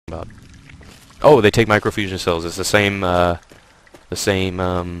about? Oh, they take microfusion cells. It's the same, the same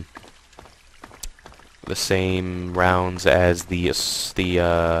rounds as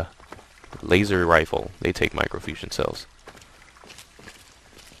the laser rifle. They take microfusion cells.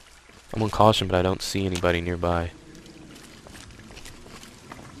 I'm on caution, but I don't see anybody nearby.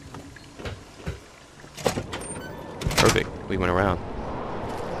 Perfect. We went around.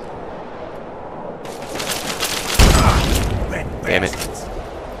 Damn it.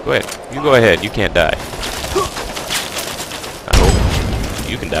 Go ahead. You go ahead. You can't die. I hope.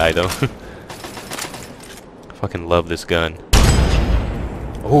 You can die, though. Fucking love this gun.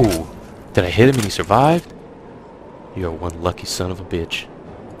 Oh! Did I hit him and he survived? You're one lucky son of a bitch.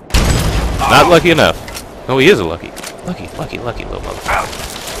 Not lucky enough. No, he is a lucky. Lucky little mother. Ow!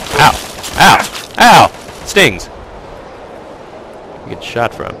 Ow! Ow! Stings! You get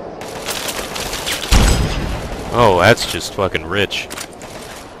shot from. Oh, that's just fucking rich.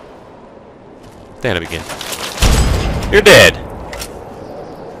 Stand up again. You're dead!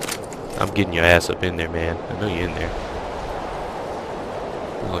 I'm getting your ass up in there, man. I know you're in there.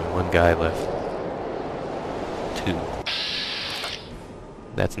 There's only one guy left. 2.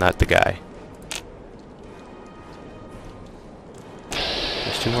 That's not the guy.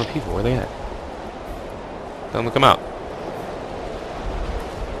 There's 2 more people. Where are they at? Tell them to come out.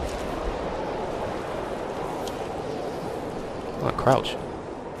 Come on, crouch.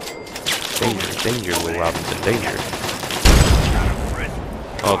 Danger, danger, Will Robinson, danger.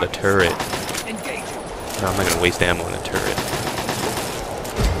 Oh, the turret. No, I'm not gonna waste ammo on the turret.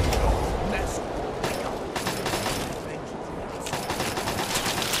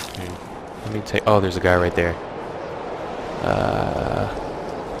 Let me take. Oh, there's a guy right there.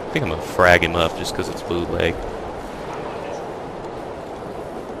 I think I'm gonna frag him up just because it's bootleg.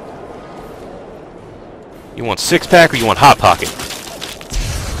 You want 6-pack or you want Hot Pocket?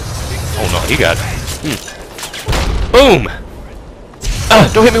 Oh no, he got it. Boom!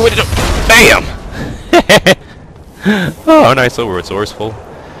 Don't hit me with it. Bam! Oh, nice, so resourceful.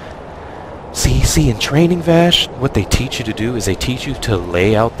 See, in training, Vash, what they teach you to do is they teach you to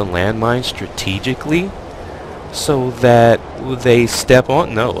lay out the landmine strategically so that they step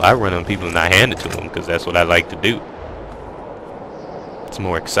on. No, I run on people and I hand it to them because that's what I like to do. It's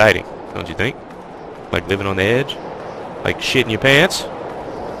more exciting, don't you think? Like living on the edge? Like shit in your pants?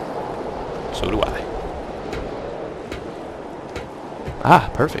 So do I. Ah,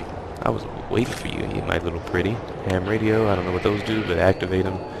 perfect. I was waiting for you, my little pretty. Ham radio, I don't know what those do, but activate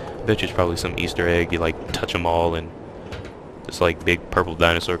them. I bet you it's probably some Easter egg. You like touch them all and this like big purple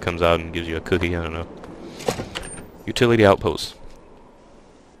dinosaur comes out and gives you a cookie. I don't know. Utility outpost.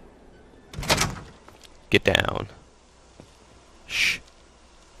 Get down. Shh.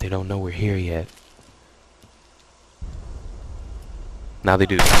 They don't know we're here yet. Now they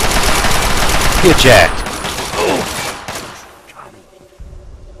do. Get jacked.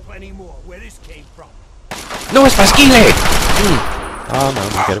 Plenty more. Where this came from? No, it's my ski leg. Oh no,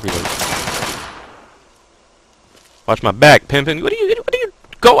 you gotta reload. Watch my back, pimpin'. What do you?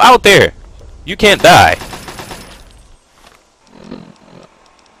 Go out there. You can't die.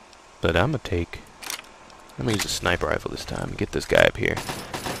 But I'm gonna use a sniper rifle this time and get this guy up here.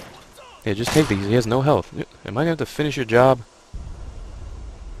 Yeah, just take these. He has no health. Am I gonna have to finish your job?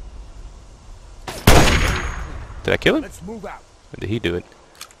 Did I kill him? Let's move out. Or did he do it?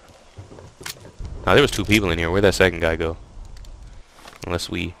 Oh, there was 2 people in here. Where'd that second guy go? Unless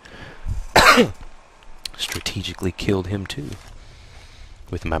we strategically killed him too.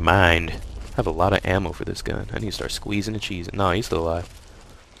 With my mind. I have a lot of ammo for this gun. I need to start squeezing and cheesing. No, he's still alive.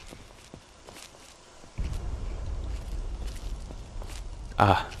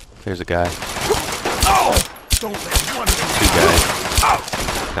 Ah, there's a guy. Oh! Don't let one 2 guys.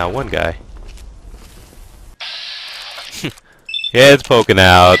 Now 1 guy. Head's poking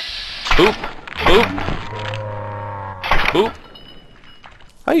out. Boop. Boop. Boop.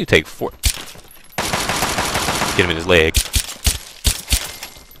 How do you take 4? Get him in his leg.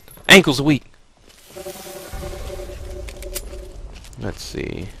 Ankles are weak. Let's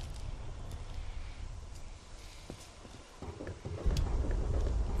see.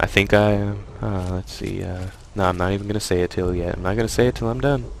 I think I let's see. No, I'm not even gonna say it till yet. I'm not gonna say it till I'm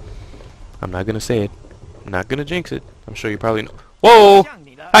done. I'm not gonna say it. I'm not gonna jinx it. I'm sure you probably know. Whoa!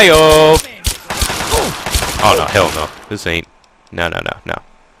 Hi-yo! Oh no, hell no. This ain't. No.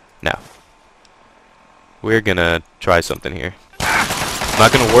 We're gonna try something here. It's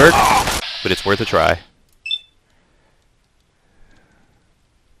not gonna work, but it's worth a try.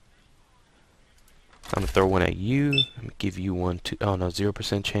 I'm gonna throw one at you. I'm gonna give you one too. Oh no,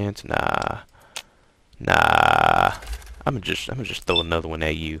 0% chance. Nah. I'm gonna just throw another one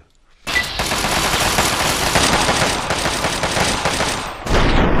at you.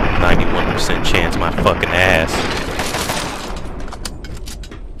 91% chance my fucking ass.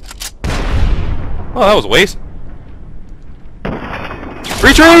 Oh, that was a waste.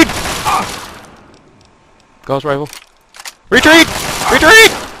 Retreat! Ghost rifle. Retreat!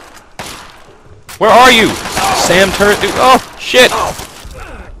 Retreat! Where are you? Sam turret dude. Oh, shit!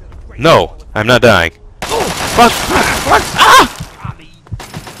 No, I'm not dying. Fuck! Fuck! Ah!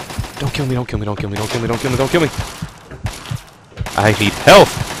 Don't kill me, don't kill me, don't kill me, don't kill me, don't kill me, don't kill me. I need help.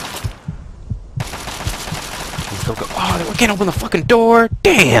 Go, go. Oh, we can't open the fucking door.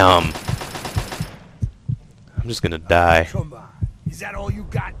 Damn! I'm just gonna die. Come on. Is that all you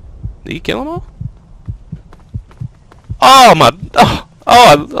got? Did you kill them all? Oh my! Oh!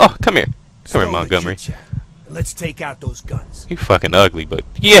 Come here, come here, Montgomery. Let's take out those guns. You fucking ugly, but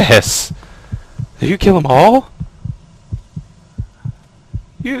yes. Did you kill them all?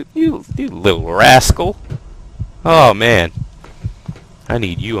 You little rascal. Oh man, I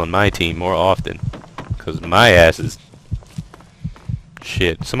need you on my team more often, cause my ass is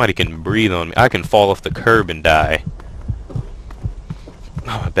shit. Somebody can breathe on me. I can fall off the curb and die.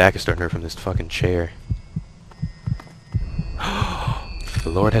 Oh, my back is starting to hurt from this fucking chair. The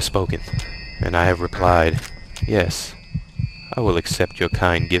Lord has spoken, and I have replied, yes, I will accept your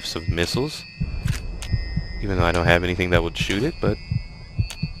kind gifts of missiles, even though I don't have anything that would shoot it, but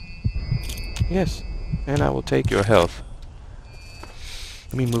yes, and I will take your health.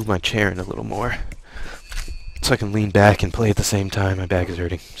 Let me move my chair in a little more, so I can lean back and play at the same time. My back is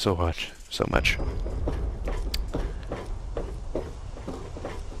hurting so much, so much.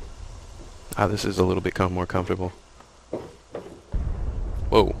 Ah, this is a little bit more comfortable.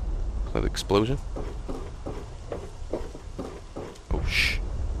 Whoa, an explosion? Oh, shh.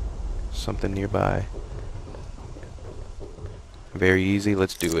 Something nearby. Very easy,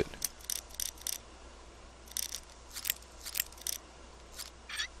 let's do it.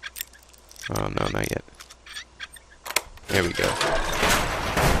 Oh, no, not yet. There we go.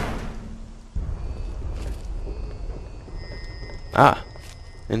 Ah,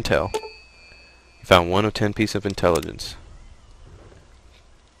 intel. You found 1 of 10 pieces of intelligence.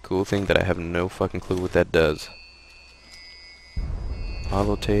 Cool thing that I have no fucking clue what that does.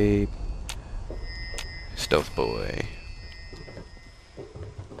 Holotape. Stealth boy.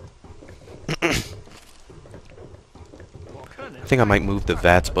 I think I might move the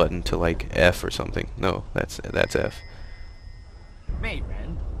VATS button to like F or something. No, that's F.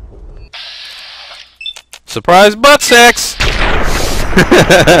 Surprise butt sex!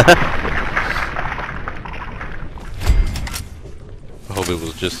 I hope it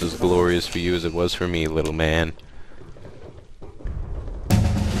was just as glorious for you as it was for me, little man.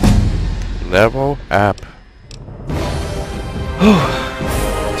 Level up.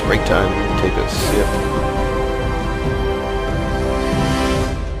 It's break time. Take a sip.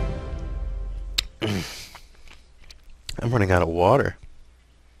 I'm running out of water.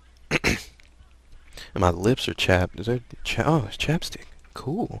 And my lips are chapped. Is there oh, it's chapstick.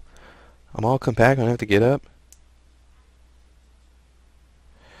 Cool. I'm all compact. I don't have to get up.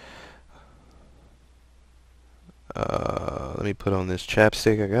 Let me put on this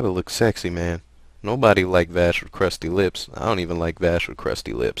chapstick. I gotta look sexy, man. Nobody like Vash with crusty lips. I don't even like Vash with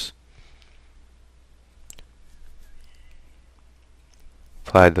crusty lips.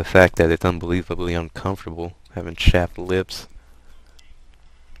 Applied the fact that it's unbelievably uncomfortable having chapped lips.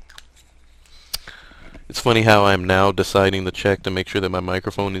 It's funny how I'm now deciding to check to make sure that my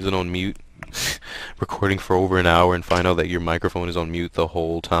microphone isn't on mute. Recording for over an hour and find out that your microphone is on mute the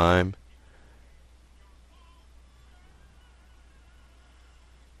whole time.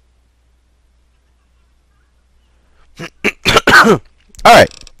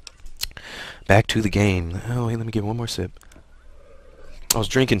 Alright. Back to the game. Oh, wait, let me get one more sip. I was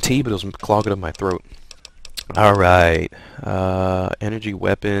drinking tea, but it was clogging up my throat. Alright. Energy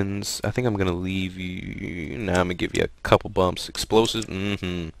weapons. I think I'm gonna leave you. Now I'm gonna give you a couple bumps. Explosives.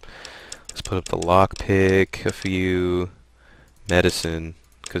 Let's put up the lockpick. A few. Medicine.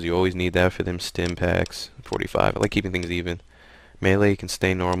 Because you always need that for them stim packs. 45. I like keeping things even. Melee can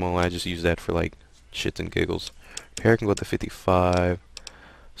stay normal. I just use that for like shits and giggles. Repair can go up to 55.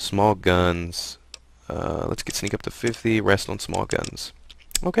 Small guns. Let's get sneak up to 50. Rest on small guns.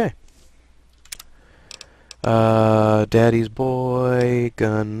 Okay. Daddy's boy,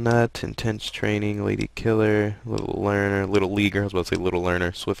 gun nut, intense training, lady killer, little learner, little leaguer. I was about to say little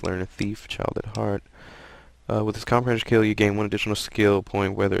learner, swift learner, thief, child at heart. With this comprehension kill, you gain 1 additional skill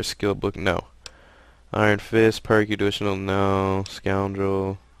point. Whether a skill book, no. Iron fist perk, additional, no.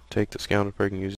 Scoundrel, take the scoundrel perk and use